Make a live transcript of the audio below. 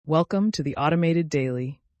Welcome to the Automated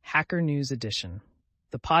Daily Hacker News Edition,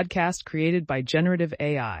 the podcast created by Generative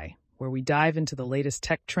AI, where we dive into the latest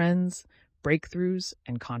tech trends, breakthroughs,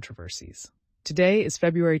 and controversies. Today is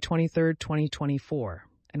February 23rd, 2024,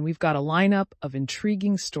 and we've got a lineup of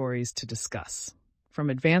intriguing stories to discuss. From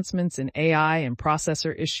advancements in AI and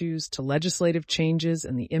processor issues to legislative changes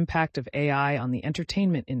and the impact of AI on the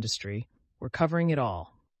entertainment industry, we're covering it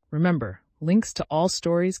all. Remember, links to all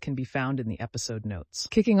stories can be found in the episode notes.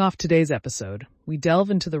 Kicking off today's episode, we delve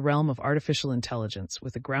into the realm of artificial intelligence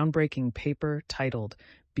with a groundbreaking paper titled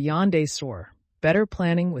Beyond a SOAR: Better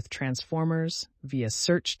Planning with Transformers via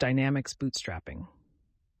Search Dynamics Bootstrapping.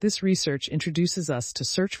 This research introduces us to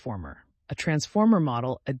SearchFormer, a transformer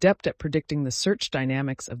model adept at predicting the search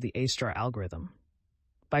dynamics of the A*STAR algorithm.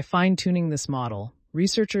 By fine-tuning this model,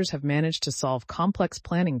 researchers have managed to solve complex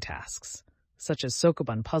planning tasks, such as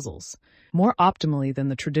Sokoban puzzles, more optimally than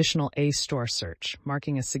the traditional A*STAR search,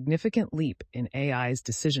 marking a significant leap in AI's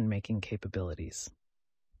decision-making capabilities.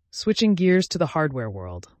 Switching gears to the hardware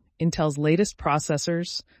world, Intel's latest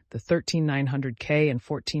processors, the 13900K and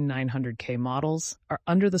 14900K models, are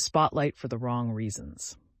under the spotlight for the wrong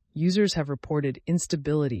reasons. Users have reported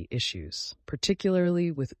instability issues,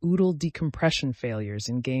 particularly with OODL decompression failures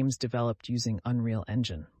in games developed using Unreal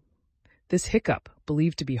Engine. This hiccup,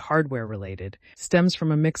 believed to be hardware-related, stems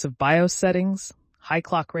from a mix of BIOS settings, high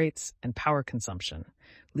clock rates, and power consumption,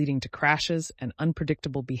 leading to crashes and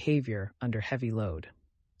unpredictable behavior under heavy load.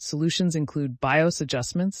 Solutions include BIOS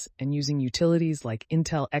adjustments and using utilities like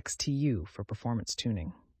Intel XTU for performance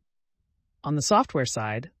tuning. On the software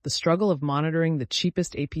side, the struggle of monitoring the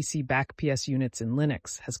cheapest APC backps units in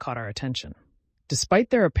Linux has caught our attention. Despite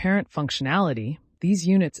their apparent functionality, these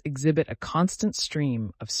units exhibit a constant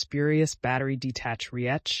stream of spurious battery detach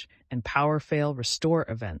reetch and power fail restore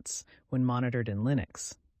events when monitored in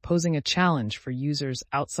Linux, posing a challenge for users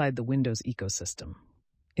outside the Windows ecosystem.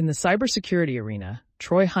 In the cybersecurity arena,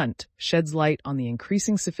 Troy Hunt sheds light on the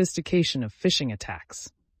increasing sophistication of phishing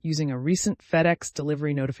attacks, using a recent FedEx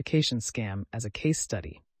delivery notification scam as a case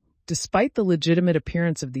study. Despite the legitimate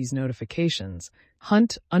appearance of these notifications,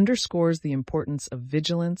 Hunt underscores the importance of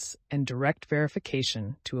vigilance and direct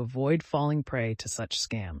verification to avoid falling prey to such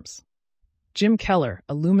scams. Jim Keller,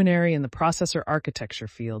 a luminary in the processor architecture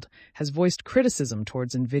field, has voiced criticism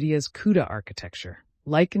towards NVIDIA's CUDA architecture,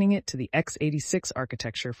 likening it to the x86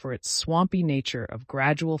 architecture for its swampy nature of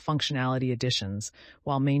gradual functionality additions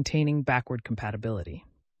while maintaining backward compatibility.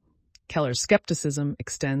 Keller's skepticism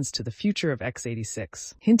extends to the future of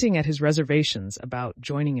x86, hinting at his reservations about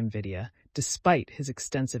joining NVIDIA despite his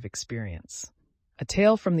extensive experience. A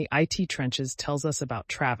tale from the IT trenches tells us about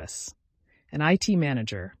Travis, an IT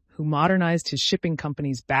manager who modernized his shipping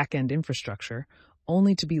company's back-end infrastructure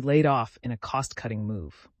only to be laid off in a cost-cutting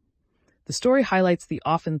move. The story highlights the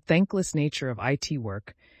often thankless nature of IT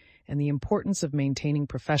work and the importance of maintaining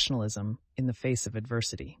professionalism in the face of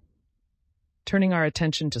adversity. Turning our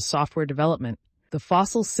attention to software development, the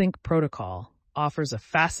Fossil Sync protocol offers a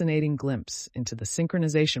fascinating glimpse into the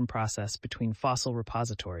synchronization process between Fossil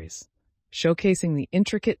repositories, showcasing the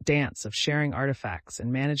intricate dance of sharing artifacts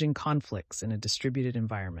and managing conflicts in a distributed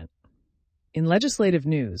environment. In legislative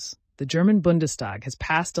news, the German Bundestag has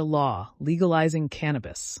passed a law legalizing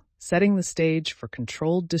cannabis, setting the stage for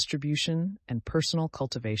controlled distribution and personal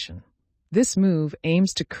cultivation. This move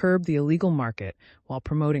aims to curb the illegal market while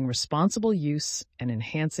promoting responsible use and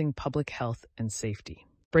enhancing public health and safety.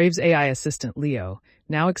 Brave's AI assistant Leo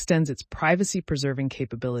now extends its privacy-preserving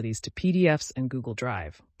capabilities to PDFs and Google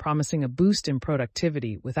Drive, promising a boost in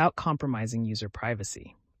productivity without compromising user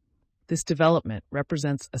privacy. This development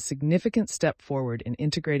represents a significant step forward in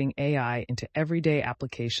integrating AI into everyday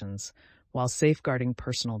applications while safeguarding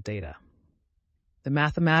personal data. The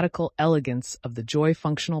mathematical elegance of the Joy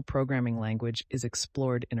functional programming language is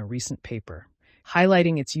explored in a recent paper,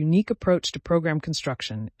 highlighting its unique approach to program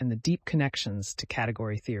construction and the deep connections to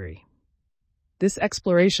category theory. This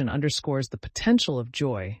exploration underscores the potential of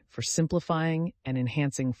Joy for simplifying and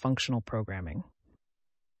enhancing functional programming.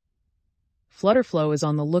 Flutterflow is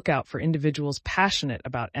on the lookout for individuals passionate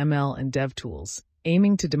about ML and dev tools,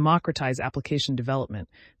 aiming to democratize application development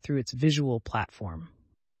through its visual platform.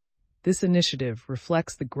 This initiative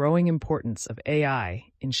reflects the growing importance of AI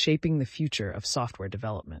in shaping the future of software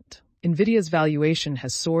development. NVIDIA's valuation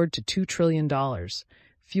has soared to $2 trillion,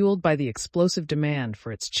 fueled by the explosive demand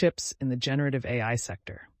for its chips in the generative AI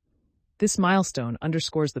sector. This milestone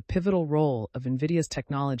underscores the pivotal role of NVIDIA's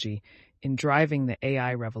technology in driving the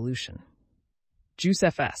AI revolution.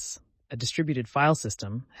 JuiceFS, a distributed file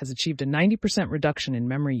system, has achieved a 90% reduction in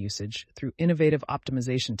memory usage through innovative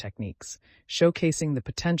optimization techniques, showcasing the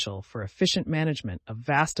potential for efficient management of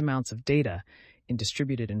vast amounts of data in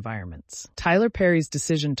distributed environments. Tyler Perry's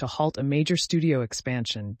decision to halt a major studio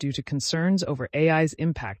expansion due to concerns over AI's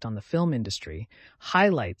impact on the film industry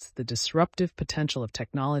highlights the disruptive potential of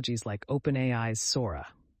technologies like OpenAI's Sora.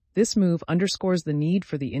 This move underscores the need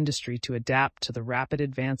for the industry to adapt to the rapid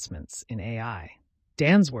advancements in AI.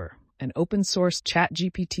 Dansware, an open-source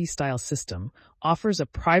ChatGPT-style system, offers a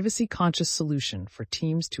privacy-conscious solution for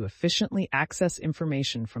teams to efficiently access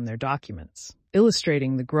information from their documents,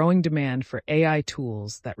 illustrating the growing demand for AI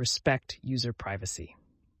tools that respect user privacy.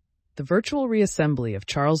 The virtual reassembly of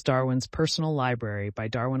Charles Darwin's personal library by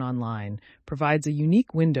Darwin Online provides a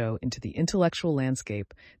unique window into the intellectual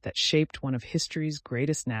landscape that shaped one of history's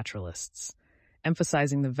greatest naturalists,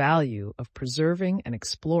 emphasizing the value of preserving and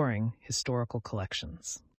exploring historical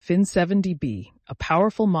collections. Fin7DB, a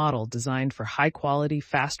powerful model designed for high-quality,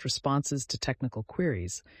 fast responses to technical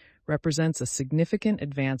queries, represents a significant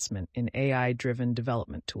advancement in AI-driven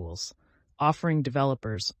development tools, offering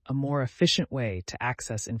developers a more efficient way to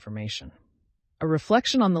access information. A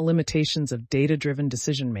reflection on the limitations of data-driven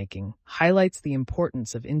decision-making highlights the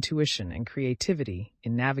importance of intuition and creativity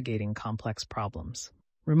in navigating complex problems,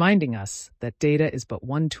 reminding us that data is but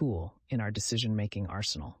one tool in our decision-making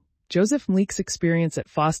arsenal. Joseph Mleek's experience at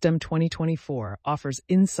FOSDEM 2024 offers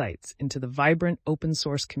insights into the vibrant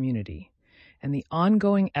open-source community and the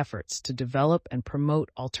ongoing efforts to develop and promote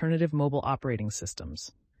alternative mobile operating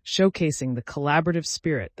systems, showcasing the collaborative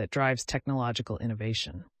spirit that drives technological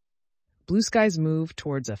innovation. Blue Sky's move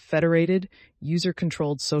towards a federated,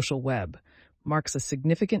 user-controlled social web marks a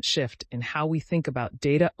significant shift in how we think about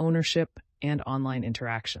data ownership and online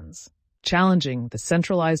interactions, challenging the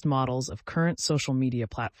centralized models of current social media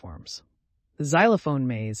platforms. The Xylophone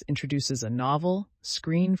Maze introduces a novel,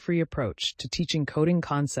 screen-free approach to teaching coding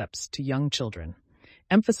concepts to young children,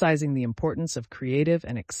 emphasizing the importance of creative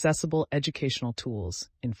and accessible educational tools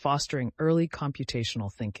in fostering early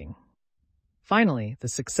computational thinking. Finally, the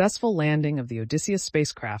successful landing of the Odysseus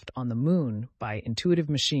spacecraft on the Moon by Intuitive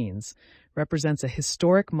Machines represents a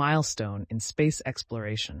historic milestone in space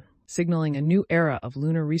exploration, signaling a new era of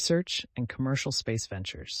lunar research and commercial space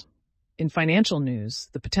ventures. In financial news,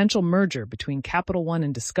 the potential merger between Capital One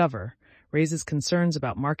and Discover raises concerns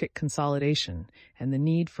about market consolidation and the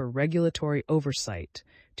need for regulatory oversight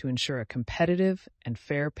to ensure a competitive and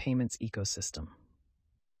fair payments ecosystem.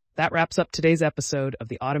 That wraps up today's episode of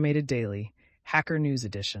the Automated Daily, Hacker News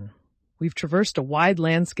Edition. We've traversed a wide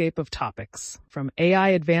landscape of topics, from AI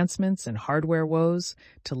advancements and hardware woes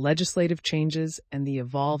to legislative changes and the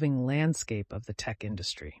evolving landscape of the tech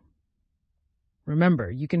industry.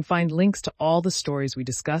 Remember, you can find links to all the stories we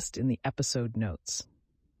discussed in the episode notes.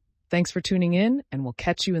 Thanks for tuning in, and we'll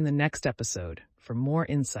catch you in the next episode for more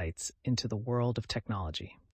insights into the world of technology.